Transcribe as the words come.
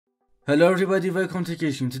Hello everybody, welcome to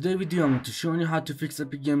Cation. Today video I'm going to show you how to fix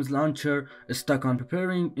Epic Games Launcher stuck on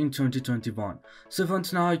preparing in 2021. So if you want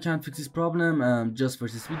to know how you can fix this problem, just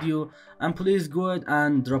watch this video, and please go ahead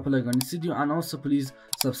and drop a like on this video, and also please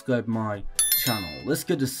subscribe my channel. Let's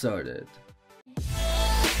get this started.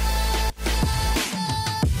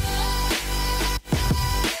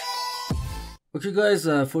 Okay guys,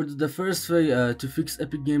 for the first way to fix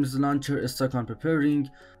Epic Games Launcher stuck on preparing,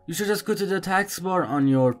 you should just go to the taskbar on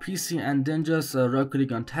your PC and then just right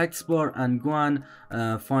click on taskbar and go and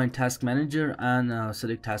find Task Manager and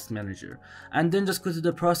select Task Manager, and then just go to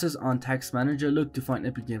the process on Task Manager, look to find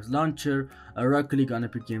Epic Games Launcher, right click on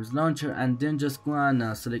Epic Games Launcher and then just go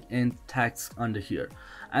and select End Task under here.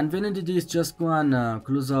 And when you do this, just go and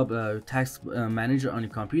close up Task Manager on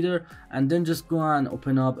your computer and then just go and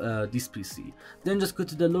open up this PC. Then just go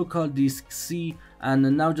to the local disk C and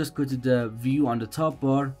now just go to the view on the top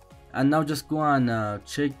bar and now just go and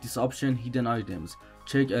check this option hidden items.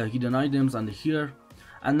 Check hidden items under here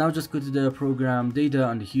and now just go to the program data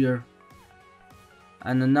under here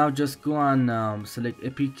and now just go and select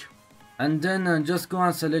Epic. And then just go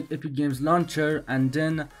and select Epic Games Launcher and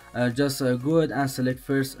then just go ahead and select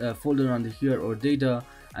first folder under here or data,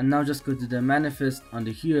 and now just go to the manifest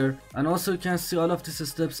under here, and also you can see all of these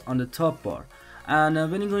steps on the top bar. And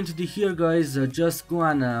when you go into the here guys, just go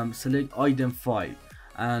and select item file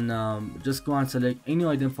and just go and select any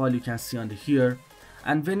item file you can see under here.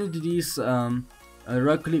 And when you do this,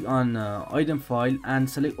 right click on item file and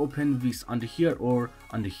select open with under here or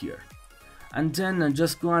under here, and then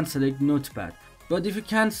just go and select Notepad. But if you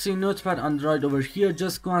can't see Notepad on the right over here,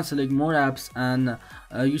 just go and select more apps and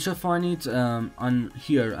you should find it on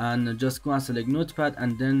here, and just go and select Notepad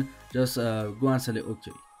and then just go and select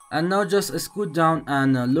OK. And now just scoot down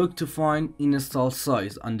and look to find install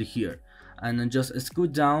size under here, and then just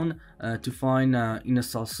scoot down to find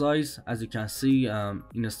install size. As you can see,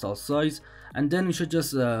 install size, and then you should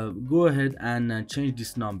just go ahead and change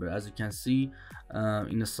this number. As you can see,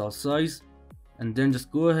 install size, and then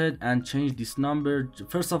just go ahead and change this number.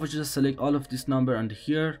 First of all, just select all of this number under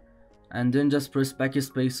here and then just press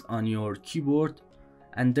backspace on your keyboard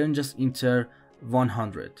and then just enter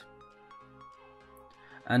 100.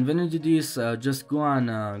 And when you do this, just go and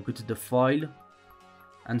go to the file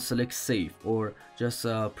and select save, or just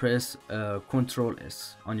press Ctrl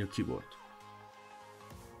S on your keyboard.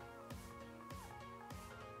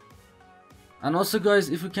 And also guys,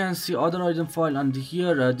 if you can see other item file under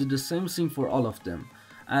here, do the same thing for all of them.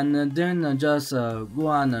 And then just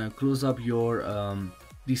go and close up your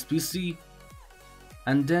this PC,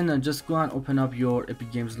 and then just go and open up your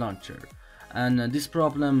Epic Games Launcher, and this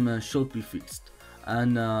problem should be fixed.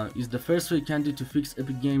 And is the first way you can do to fix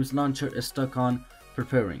Epic Games Launcher stuck on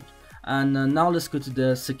preparing. And now let's go to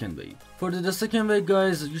the second way. For the second way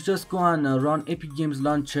guys, you just go and run Epic Games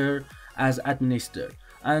Launcher as administrator.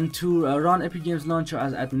 And to run Epic Games Launcher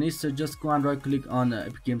as administrator, just go and right click on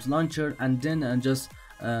Epic Games Launcher and then just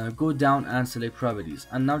go down and select properties,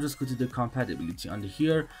 and now just go to the compatibility under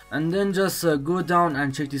here and then just go down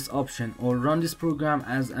and check this option or run this program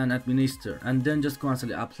as an administrator, and then just go and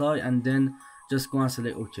select apply and then just go and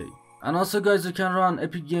select OK. And also guys, you can run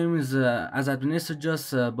Epic Games as administrator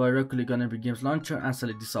just by right click on Epic Games Launcher and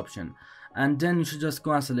select this option, and then you should just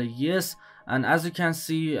go and select yes. And as you can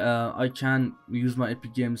see, I can use my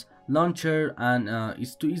Epic Games Launcher, and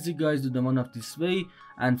it's too easy guys. Do the one of this way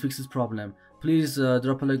and fix this problem. Please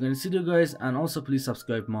drop a like on this video guys, and also please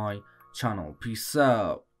subscribe my channel. Peace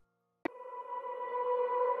out.